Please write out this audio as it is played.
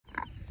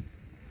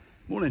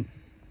Morning.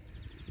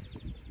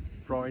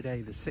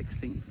 Friday the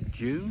 16th of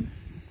June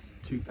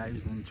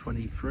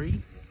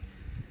 2023,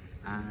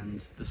 and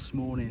this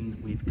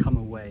morning we've come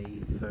away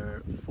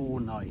for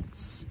 4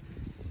 nights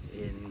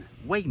in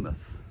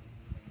Weymouth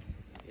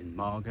in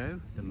Margot,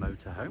 the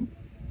motorhome.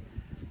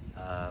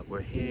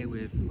 We're here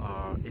with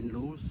our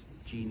in-laws,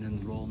 Jean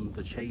and Ron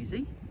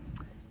Vachese,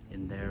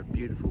 in their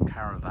beautiful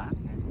caravan.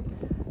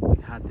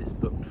 We've had this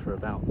booked for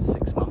about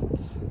 6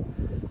 months,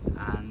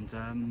 and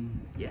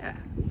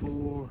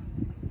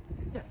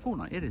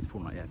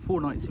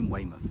 4 nights in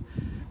Weymouth.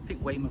 I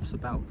think Weymouth's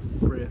about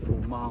 3 or 4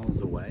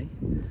 miles away,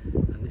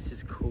 and this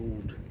is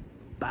called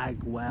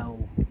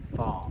Bagwell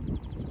Farm.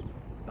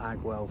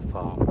 Bagwell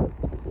Farm.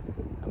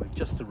 And we've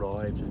just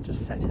arrived and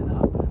just set it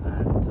up,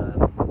 and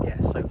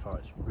so far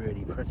it's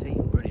really pretty,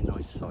 really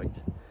nice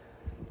site.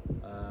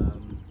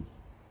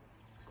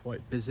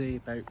 Quite busy,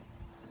 about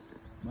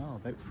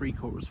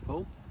 3/4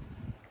 full,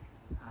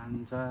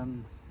 and it's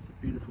a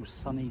beautiful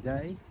sunny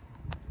day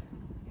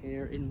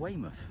here in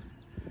Weymouth.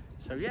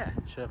 So yeah,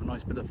 should have a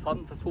nice bit of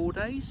fun for 4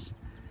 days.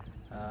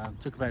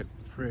 Took about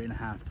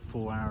 3.5 to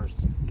 4 hours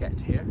to get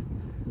here.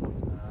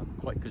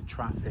 Quite good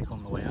traffic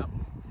on the way up,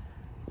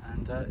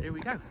 and here we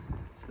go.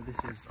 So this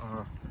is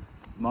our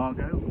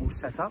Margot all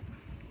set up,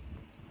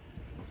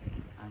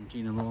 and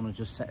Jean and Ron are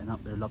just setting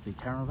up their lovely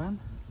caravan.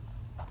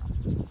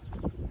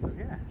 So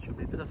yeah, should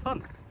be a bit of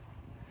fun.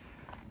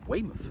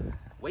 Weymouth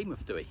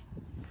do we?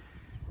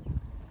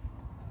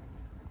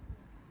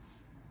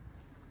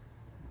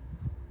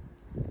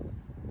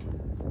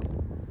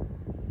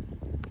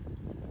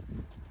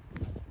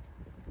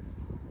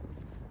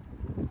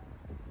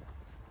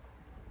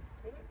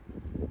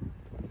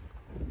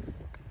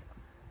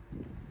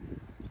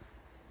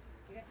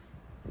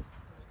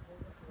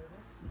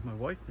 My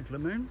wife, Nicola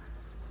Moon.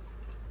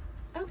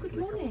 Oh, good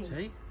morning. Tea.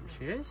 Here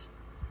she is,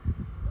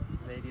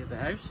 lady of the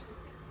house.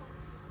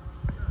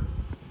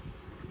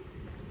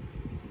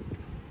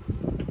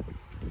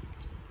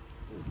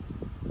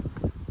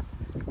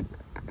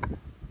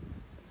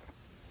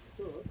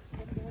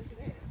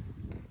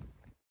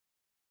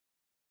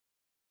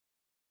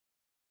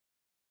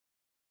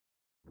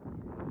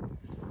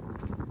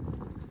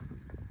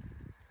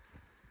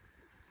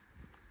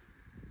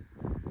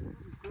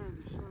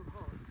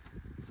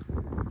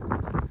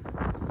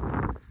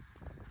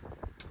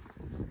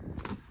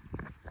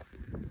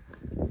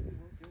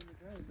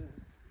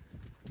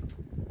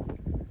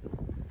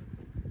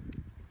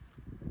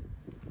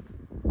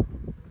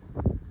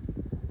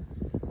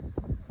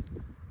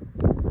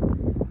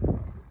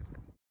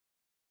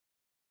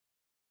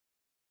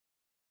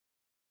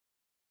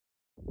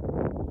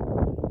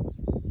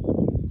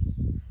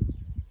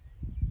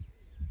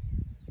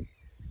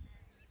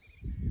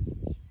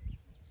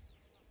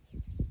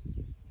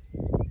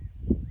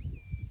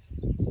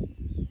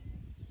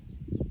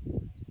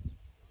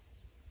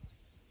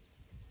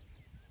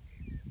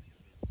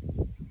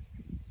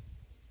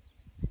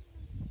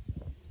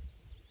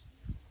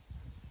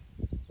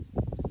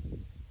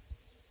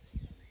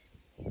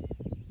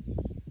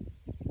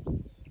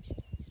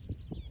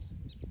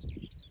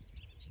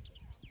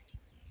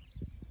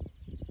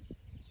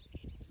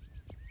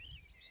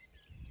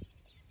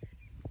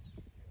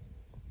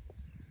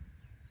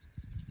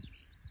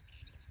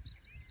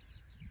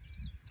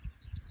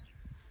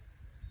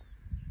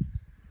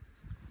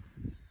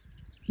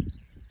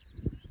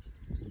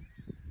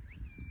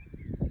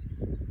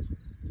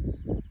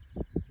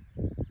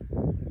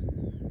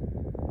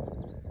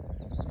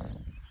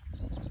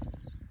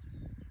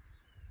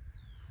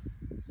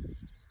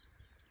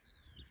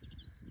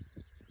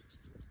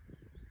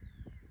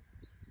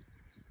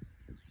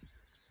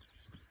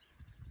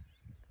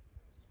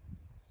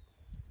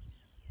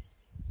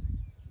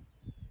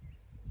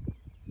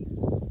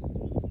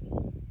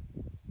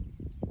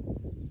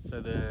 So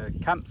the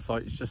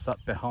campsite is just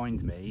up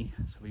behind me,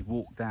 so we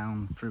walked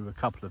down through a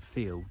couple of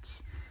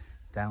fields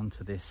down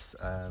to this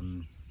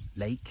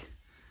lake.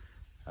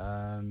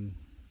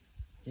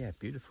 Yeah,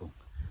 beautiful.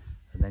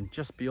 And then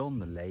just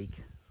beyond the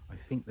lake, I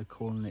think they're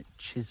calling it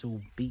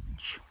Chisel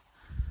Beach.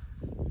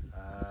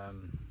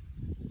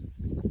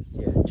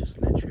 Yeah,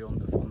 just literally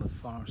on the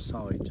far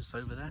side, just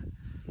over there.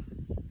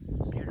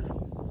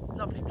 Beautiful,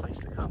 lovely place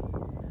to come.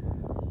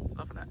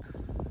 Loving it.